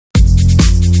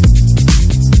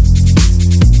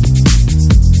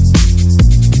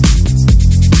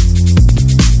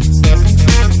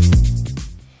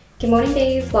morning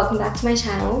bees, welcome back to my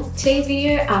channel. Today's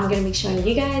video I'm going to be showing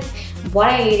you guys what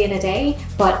I eat in a day,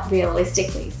 but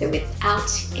realistically, so without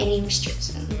any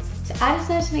restrictions. So I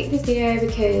decided to make this video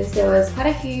because there was quite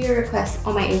a few requests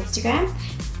on my Instagram,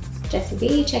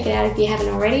 Jesscbee, check it out if you haven't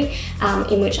already,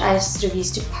 in which I sort of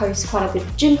used to post quite a bit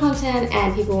of gym content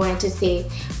and people wanted to see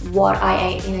what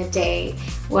I ate in a day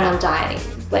when I'm dieting.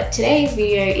 But today's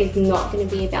video is not going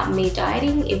to be about me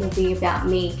dieting, it will be about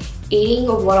me eating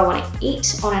or what I want to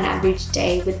eat on an average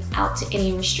day without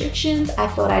any restrictions. I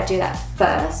thought I'd do that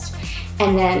first,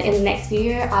 and then in the next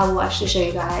video I will actually show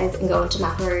you guys and go into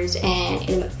macros and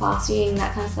intermittent fasting,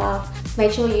 that kind of stuff.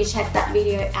 Make sure you check that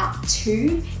video out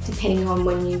too, depending on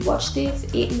when you watch this.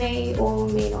 It may or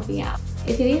may not be out.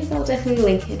 If it is, I'll definitely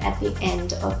link it at the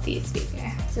end of this video.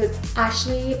 So it's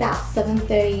actually about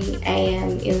 7:30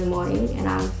 a.m. in the morning and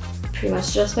I've pretty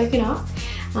much just woken up,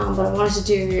 but I wanted to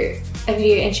do a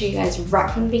video and show you guys right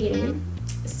from the beginning.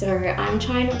 So I'm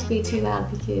trying not to be too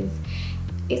loud because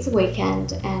it's a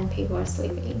weekend and people are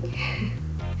sleeping.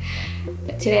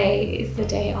 But today is the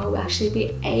day I'll actually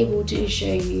be able to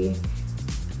show you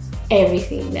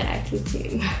everything that I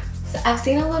consume. So I've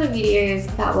seen a lot of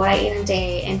videos about what I eat in a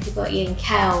day and people are eating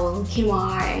kale and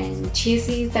quinoa and chia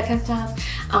seeds, that kind of stuff.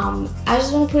 I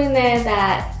just want to put in there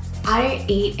that I don't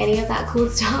eat any of that cool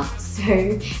stuff, so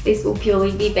this will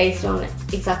purely be based on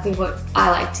exactly what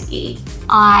I like to eat.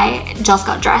 I just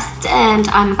got dressed and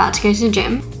I'm about to go to the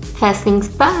gym. First things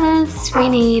first, we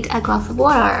need a glass of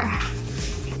water.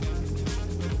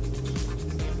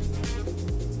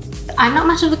 I'm not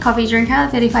much of a coffee drinker,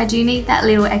 but if I do need that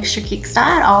little extra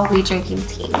kickstart, I'll be drinking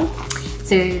tea.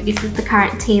 So this is the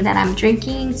current tea that I'm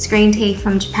drinking. It's green tea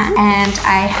from Japan, and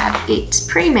I have it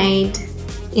pre-made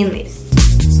in this.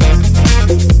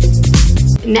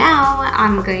 Now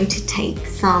I'm going to take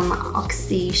some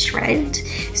Oxy Shred.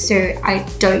 So I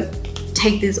don't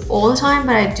take this all the time,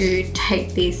 but I do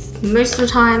take this most of the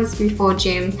times before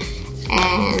gym.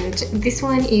 And this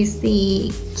one is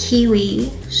the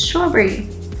kiwi strawberry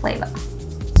flavor.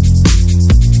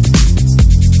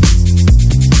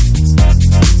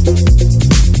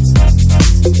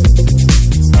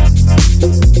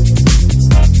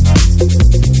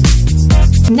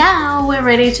 Now we're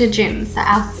ready to gym, so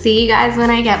I'll see you guys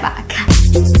when I get back.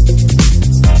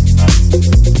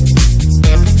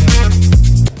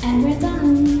 And we're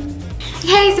done.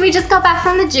 Okay, so we just got back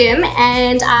from the gym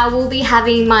and I will be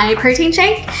having my protein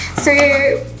shake. So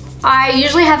I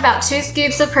usually have about 2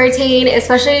 scoops of protein,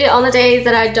 especially on the days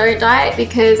that I don't diet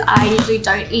because I usually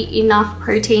don't eat enough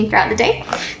protein throughout the day.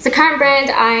 So the current brand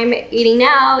I'm eating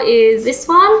now is this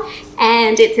one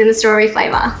and it's in the strawberry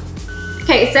flavor.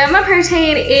 Okay, so I have my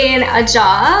protein in a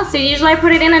jar. So usually I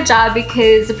put it in a jar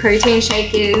because the protein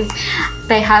shakers,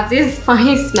 they have this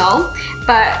funny smell.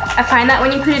 But I find that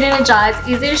when you put it in a jar, it's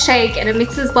easy to shake and it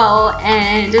mixes well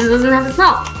and it doesn't have a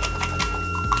smell.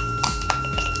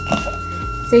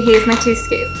 So here's my 2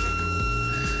 scoops.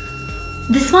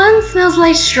 This one smells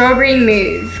like strawberry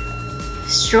mousse.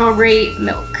 Strawberry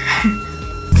milk.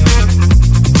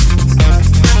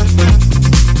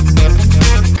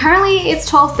 Currently it's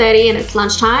 12:30 and it's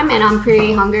lunchtime and I'm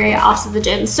pretty hungry after the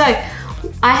gym. So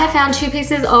I have found 2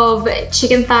 pieces of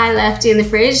chicken thigh left in the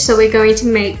fridge, so we're going to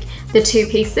make the 2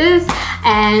 pieces.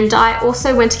 And I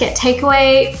also went to get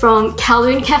takeaway from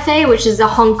Kowloon Cafe, which is a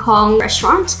Hong Kong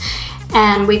restaurant,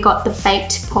 and we got the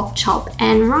baked pork chop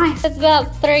and rice. It's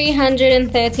about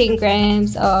 313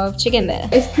 grams of chicken there.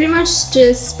 It's pretty much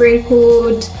just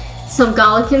sprinkled some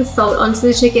garlic and salt onto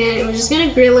the chicken and we're just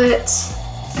gonna grill it.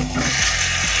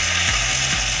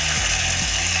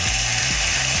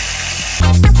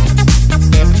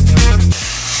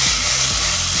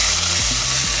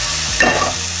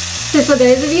 So for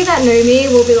those of you that know me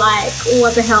will be like,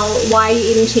 what the hell, why are you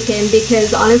eating chicken?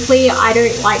 Because honestly, I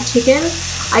don't like chicken.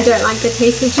 I don't like the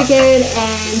taste of chicken,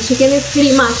 and chicken is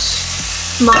pretty much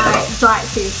my diet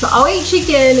food. So I'll eat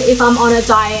chicken if I'm on a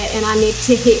diet and I need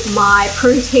to hit my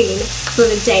protein for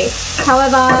the day.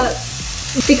 However,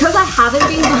 because I haven't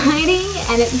been dieting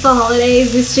and it's the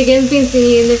holidays, this chicken's been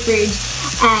sitting in the fridge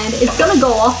and it's gonna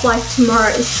go off like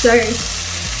tomorrow. So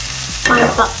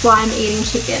that's why I'm eating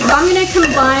chicken. So I'm going to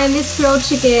combine this grilled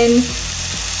chicken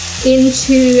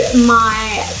into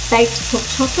my baked pork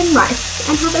chop and rice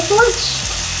and have it for lunch.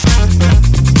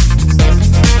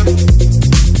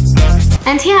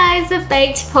 And here is the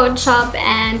baked pork chop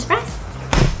and rice.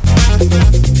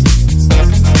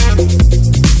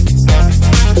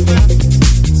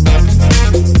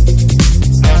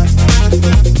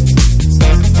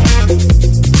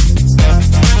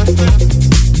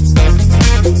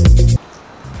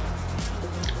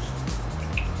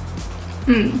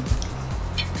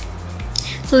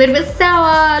 It's a little bit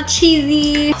sour,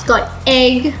 cheesy. It's got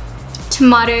egg,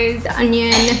 tomatoes,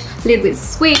 onion, a little bit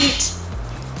sweet.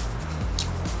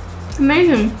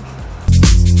 Amazing.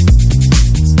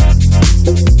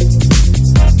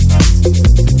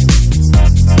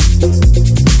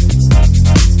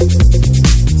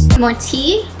 More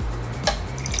tea.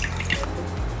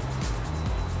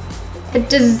 For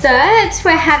dessert,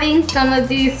 we're having some of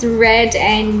these red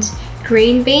and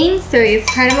green beans. So it's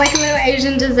kind of like a little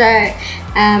Asian dessert.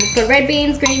 It's got red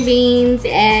beans, green beans,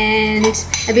 and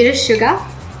a bit of sugar.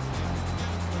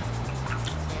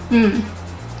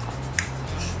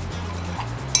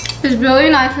 It's really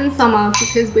nice in summer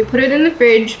because we put it in the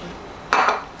fridge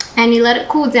and you let it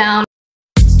cool down.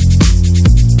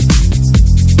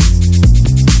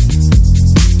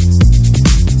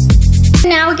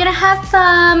 Now we're gonna have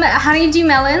some honeydew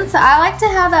melon. So I like to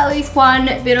have at least one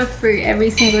bit of fruit every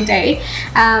single day.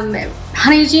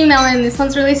 Honeydew melon, this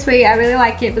one's really sweet. I really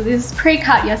like it, but this is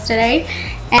pre-cut yesterday.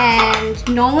 And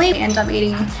normally I end up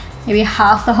eating maybe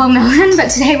half the whole melon, but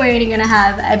today we're only gonna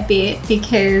have a bit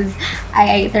because I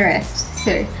ate the rest.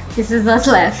 So this is what's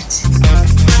left.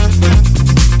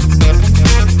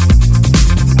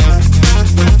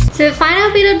 So the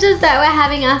final bit of dessert we're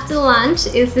having after lunch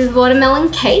is this watermelon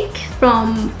cake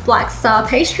from Black Star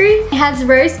Pastry. It has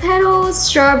rose petals,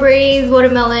 strawberries,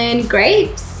 watermelon,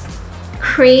 grapes,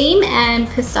 cream, and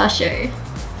pistachio.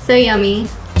 So yummy.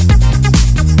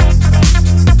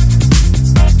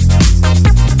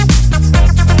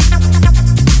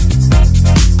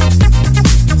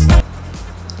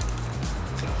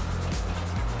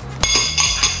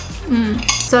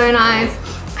 So nice.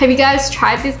 Have you guys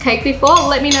tried this cake before?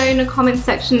 Let me know in the comment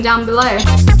section down below.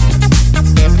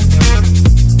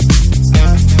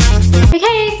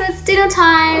 Okay, so it's dinner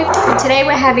time. Today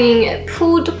we're having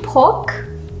pulled pork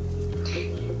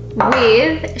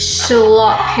with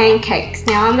shallot pancakes.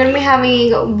 Now I'm going to be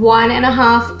having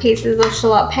 1.5 pieces of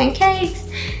shallot pancakes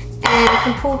and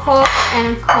some pulled pork,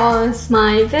 and of course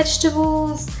my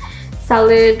vegetables,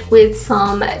 salad with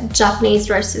some Japanese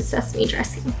roasted sesame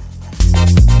dressing.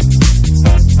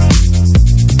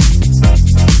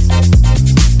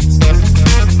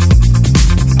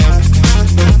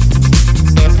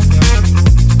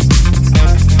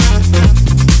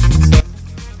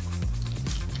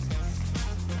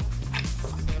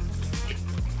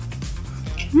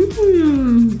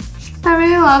 I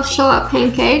really love shallot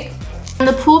pancake. And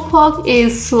the pulled pork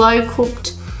is slow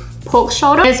cooked pork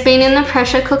shoulder. It's been in the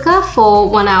pressure cooker for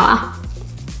 1 hour.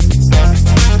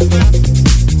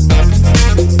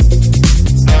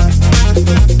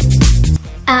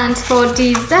 And for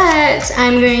dessert,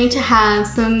 I'm going to have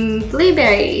some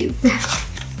blueberries.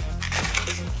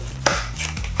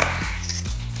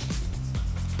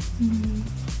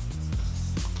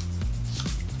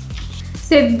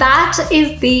 So that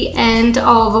is the end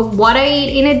of what I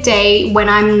eat in a day when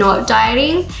I'm not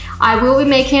dieting. I will be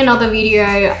making another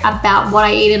video about what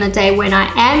I eat in a day when I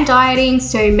am dieting,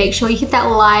 so make sure you hit that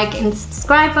like and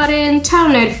subscribe button, turn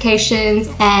on notifications,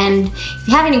 and if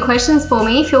you have any questions for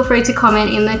me, feel free to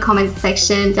comment in the comments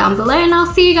section down below, and I'll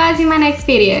see you guys in my next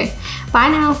video. Bye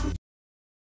now.